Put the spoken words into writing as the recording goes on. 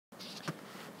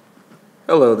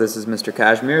Hello, this is Mr.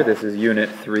 Kashmir. This is Unit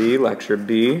 3, Lecture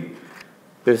B.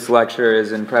 This lecture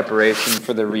is in preparation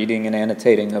for the reading and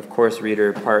annotating of Course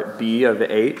Reader Part B of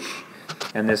H.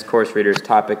 And this course reader's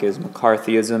topic is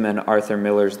McCarthyism and Arthur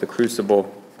Miller's The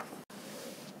Crucible.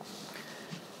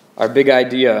 Our big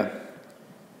idea,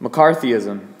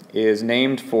 McCarthyism, is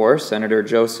named for Senator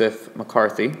Joseph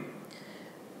McCarthy.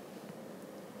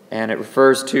 And it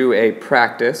refers to a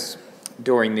practice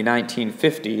during the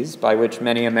 1950s by which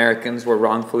many Americans were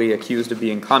wrongfully accused of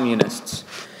being communists,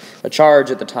 a charge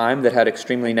at the time that had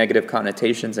extremely negative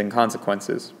connotations and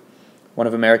consequences. One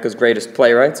of America's greatest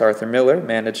playwrights, Arthur Miller,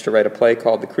 managed to write a play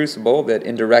called The Crucible that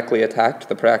indirectly attacked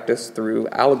the practice through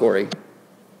allegory.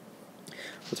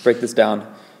 Let's break this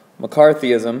down.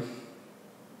 McCarthyism,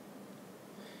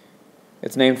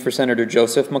 it's named for Senator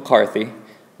Joseph McCarthy,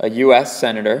 a U.S.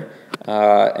 senator,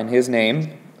 and his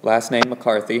name, last name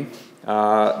McCarthy,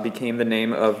 became the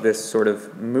name of this sort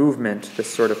of movement,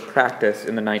 this sort of practice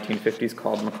in the 1950s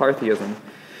called McCarthyism.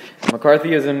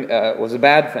 McCarthyism was a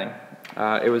bad thing.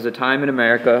 It was a time in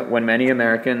America when many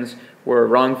Americans were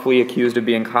wrongfully accused of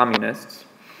being communists,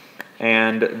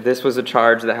 and this was a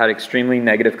charge that had extremely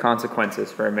negative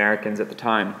consequences for Americans at the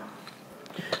time.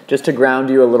 Just to ground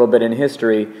you a little bit in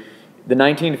history, the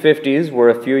 1950s were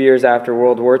a few years after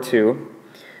World War II.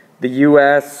 The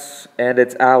U.S. and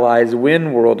its allies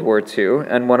win World War II,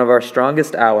 and one of our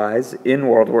strongest allies in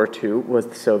World War II was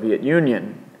the Soviet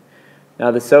Union. Now,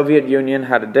 the Soviet Union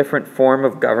had a different form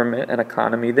of government and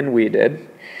economy than we did,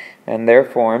 and their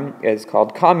form is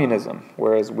called communism,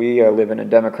 whereas we live in a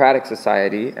democratic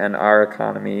society, and our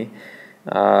economy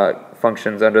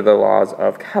functions under the laws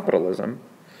of capitalism.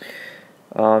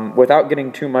 Without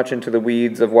getting too much into the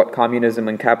weeds of what communism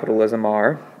and capitalism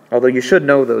are, although you should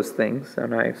know those things,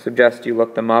 and I suggest you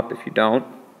look them up if you don't.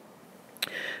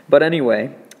 But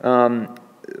anyway,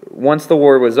 once the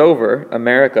war was over,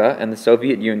 America and the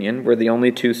Soviet Union were the only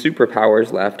two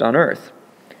superpowers left on Earth.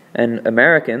 And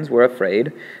Americans were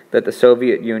afraid that the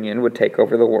Soviet Union would take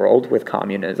over the world with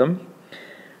communism.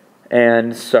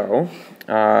 And so,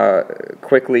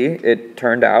 quickly, it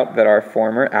turned out that our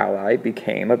former ally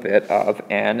became a bit of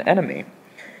an enemy.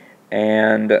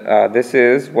 And this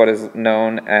is what is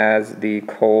known as the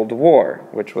Cold War,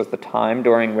 which was the time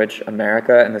during which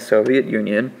America and the Soviet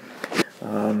Union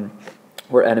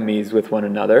were enemies with one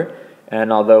another.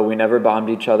 And although we never bombed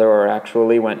each other or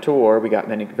actually went to war, we got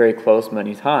very close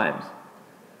many times.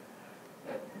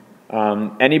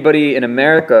 Anybody in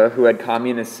America who had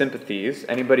communist sympathies,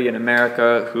 anybody in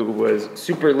America who was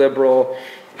super liberal,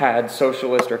 had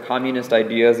socialist or communist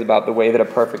ideas about the way that a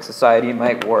perfect society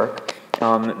might work,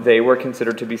 they were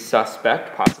considered to be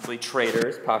suspect, possibly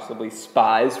traitors, possibly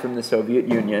spies from the Soviet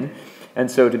Union. And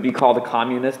so to be called a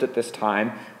communist at this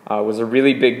time was a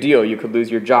really big deal. You could lose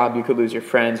your job, you could lose your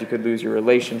friends, you could lose your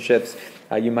relationships,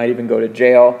 you might even go to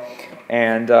jail.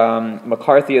 And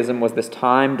McCarthyism was this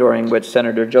time during which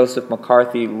Senator Joseph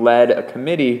McCarthy led a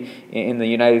committee in the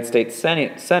United States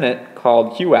Senate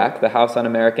called HUAC, the House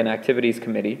Un-American Activities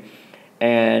Committee.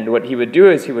 And what he would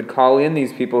do is he would call in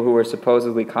these people who were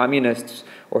supposedly communists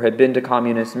or had been to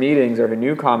communist meetings or who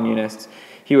knew communists.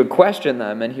 He would question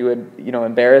them, and he would,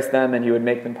 embarrass them, and he would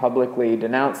make them publicly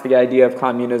denounce the idea of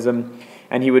communism,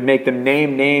 and he would make them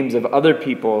name names of other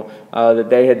people that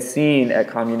they had seen at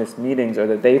communist meetings or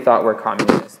that they thought were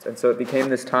communists. And so it became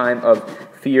this time of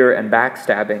fear and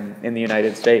backstabbing in the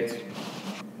United States.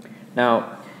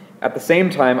 Now, at the same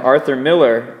time, Arthur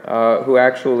Miller, who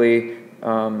actually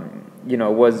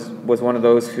was one of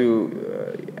those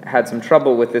who had some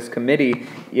trouble with this committee,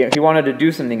 he wanted to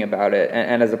do something about it.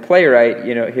 And as a playwright,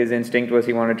 his instinct was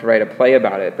he wanted to write a play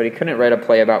about it, but he couldn't write a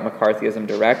play about McCarthyism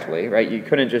directly, right? You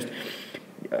couldn't just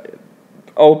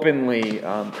openly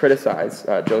criticize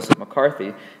Joseph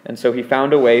McCarthy. And so he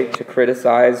found a way to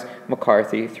criticize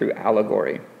McCarthy through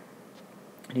allegory.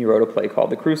 He wrote a play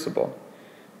called The Crucible.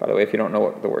 By the way, if you don't know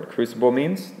what the word crucible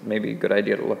means, maybe a good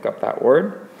idea to look up that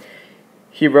word.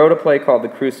 He wrote a play called The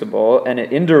Crucible, and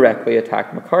it indirectly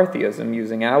attacked McCarthyism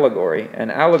using allegory. And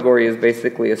allegory is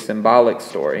basically a symbolic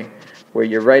story where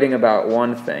you're writing about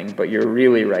one thing, but you're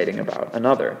really writing about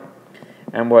another.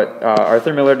 And what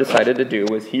Arthur Miller decided to do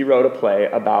was he wrote a play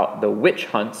about the witch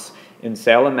hunts in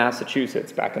Salem,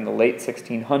 Massachusetts, back in the late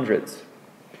 1600s.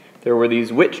 There were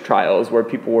these witch trials where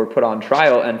people were put on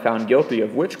trial and found guilty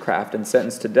of witchcraft and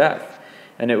sentenced to death.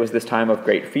 And it was this time of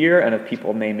great fear and of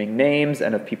people naming names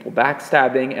and of people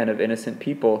backstabbing and of innocent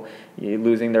people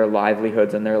losing their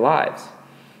livelihoods and their lives.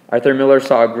 Arthur Miller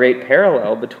saw a great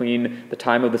parallel between the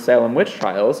time of the Salem witch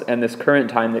trials and this current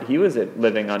time that he was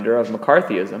living under of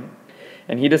McCarthyism.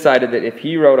 And he decided that if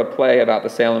he wrote a play about the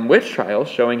Salem witch trials,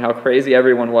 showing how crazy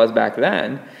everyone was back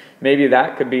then, maybe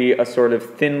that could be a sort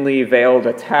of thinly veiled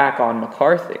attack on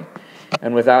McCarthy.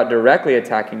 And without directly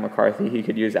attacking McCarthy, he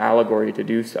could use allegory to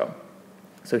do so.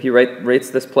 So he writes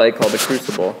this play called The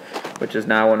Crucible, which is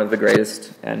now one of the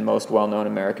greatest and most well-known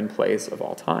American plays of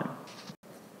all time.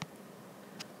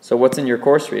 So what's in your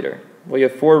course reader? Well, you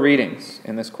have 4 readings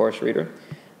in this course reader.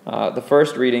 The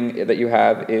first reading that you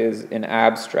have is an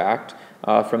abstract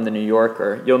from The New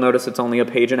Yorker. You'll notice it's only a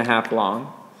page and a half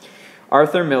long.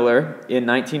 Arthur Miller, in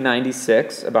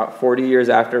 1996, about 40 years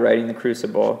after writing The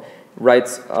Crucible,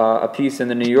 writes a piece in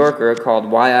The New Yorker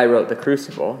called Why I Wrote the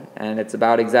Crucible, and it's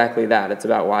about exactly that. It's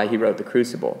about why he wrote The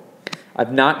Crucible.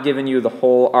 I've not given you the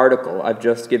whole article. I've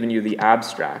just given you the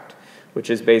abstract, which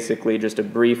is basically just a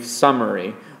brief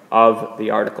summary of the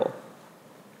article.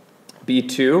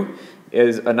 B2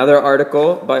 is another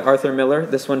article by Arthur Miller,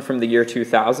 this one from the year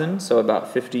 2000, so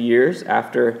about 50 years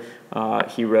after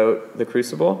he wrote The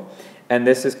Crucible. And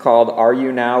this is called Are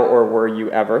You Now or Were You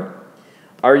Ever?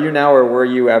 Are You Now or Were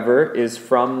You Ever is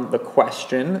from the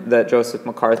question that Joseph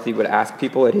McCarthy would ask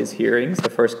people at his hearings.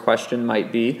 The first question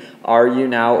might be, are you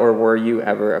now or were you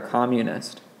ever a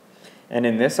communist? And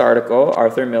in this article,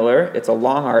 Arthur Miller, it's a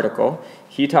long article,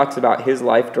 he talks about his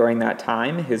life during that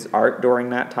time, his art during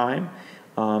that time,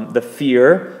 the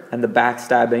fear and the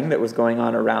backstabbing that was going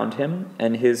on around him,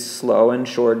 and his slow and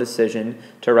sure decision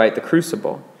to write The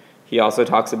Crucible. He also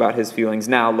talks about his feelings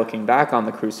now, looking back on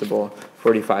The Crucible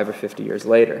 45 or 50 years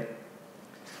later.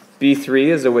 B3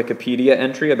 is a Wikipedia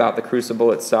entry about The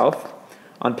Crucible itself.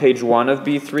 On page 1 of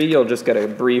B3, you'll just get a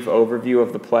brief overview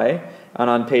of the play, and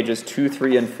on pages 2,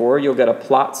 3, and 4, you'll get a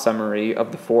plot summary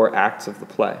of the 4 acts of the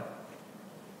play.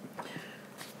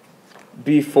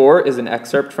 B4 is an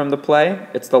excerpt from the play.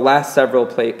 It's the last several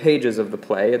pages of the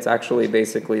play. It's actually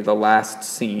basically the last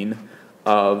scene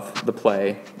of the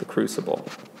play, The Crucible.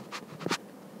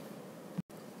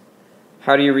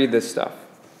 How do you read this stuff?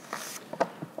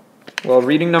 Well,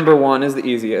 reading number 1 is the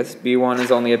easiest. B1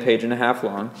 is only a page and a half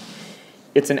long.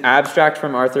 It's an abstract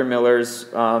from Arthur Miller's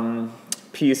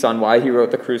piece on why he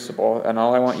wrote The Crucible, and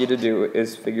all I want you to do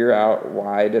is figure out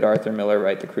why did Arthur Miller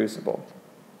write The Crucible.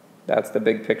 That's the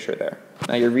big picture there.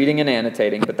 Now you're reading and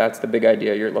annotating, but that's the big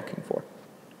idea you're looking for.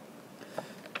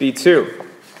 B2.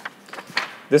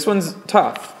 This one's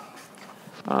tough.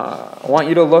 I want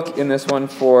you to look in this one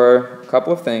for a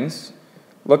couple of things.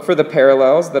 Look for the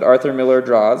parallels that Arthur Miller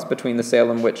draws between the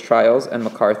Salem witch trials and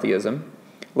McCarthyism.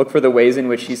 Look for the ways in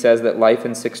which he says that life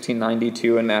in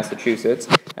 1692 in Massachusetts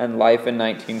and life in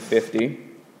 1950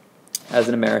 as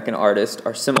an American artist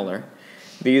are similar.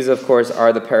 These, of course,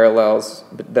 are the parallels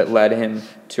that led him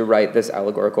to write this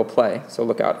allegorical play, so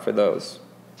look out for those.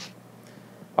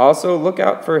 Also, look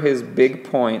out for his big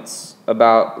points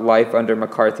about life under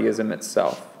McCarthyism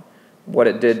itself, what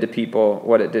it did to people,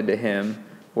 what it did to him,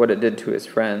 what it did to his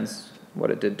friends, what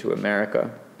it did to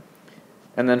America.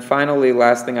 And then finally,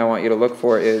 last thing I want you to look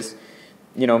for is,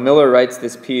 Miller writes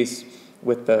this piece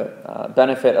with the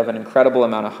benefit of an incredible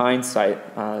amount of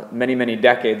hindsight, many, many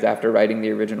decades after writing the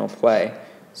original play.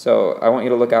 So I want you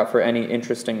to look out for any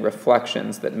interesting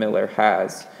reflections that Miller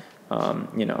has,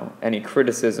 any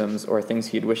criticisms or things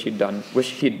he'd wish he'd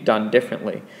done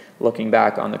differently, looking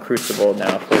back on The Crucible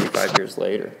now 35 years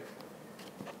later.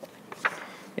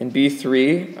 In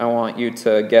B3, I want you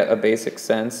to get a basic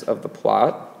sense of the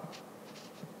plot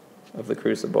of The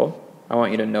Crucible. I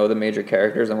want you to know the major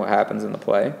characters and what happens in the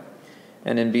play.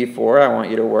 And in B4, I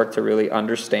want you to work to really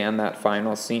understand that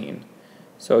final scene.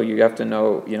 So you have to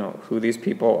know, who these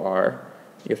people are.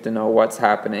 You have to know what's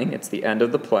happening. It's the end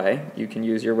of the play. You can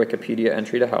use your Wikipedia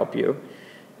entry to help you.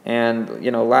 And,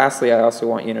 lastly, I also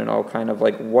want you to know kind of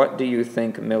like, what do you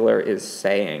think Miller is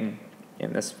saying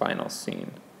in this final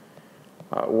scene?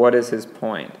 What is his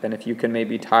point? And if you can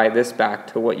maybe tie this back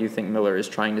to what you think Miller is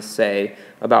trying to say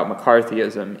about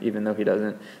McCarthyism, even though he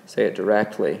doesn't say it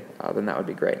directly, then that would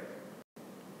be great.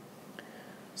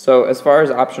 So as far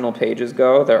as optional pages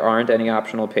go, there aren't any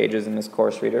optional pages in this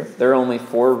course reader. There are only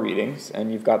 4 readings, and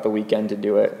you've got the weekend to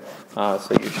do it, so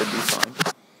you should be fine.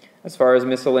 As far as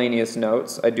miscellaneous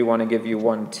notes, I do want to give you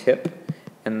one tip,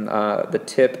 and the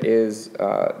tip is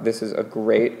this is a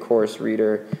great course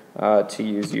reader to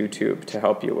use YouTube to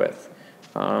help you with.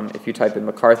 If you type in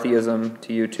McCarthyism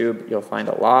to YouTube, you'll find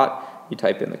a lot. You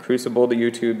type in The Crucible to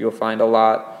YouTube, you'll find a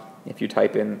lot. If you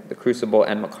type in The Crucible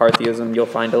and McCarthyism, you'll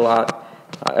find a lot.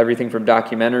 Everything from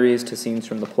documentaries to scenes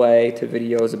from the play to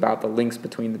videos about the links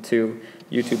between the two.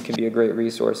 YouTube can be a great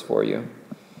resource for you.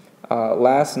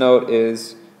 Last note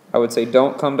is, I would say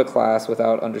don't come to class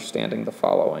without understanding the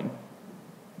following.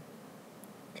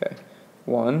 Okay.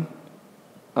 1,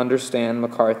 understand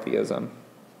McCarthyism.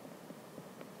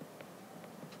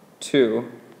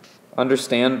 2,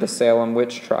 understand the Salem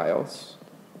witch trials.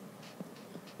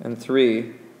 And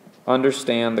 3,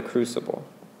 understand the crucible.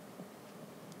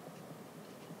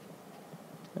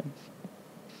 Okay.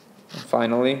 And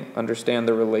finally, understand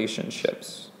the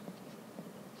relationships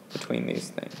between these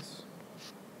things.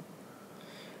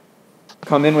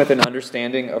 Come in with an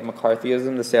understanding of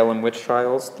McCarthyism, the Salem witch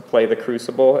trials, the play The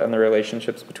Crucible, and the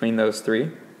relationships between those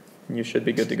three, and you should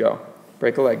be good to go.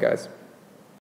 Break a leg, guys.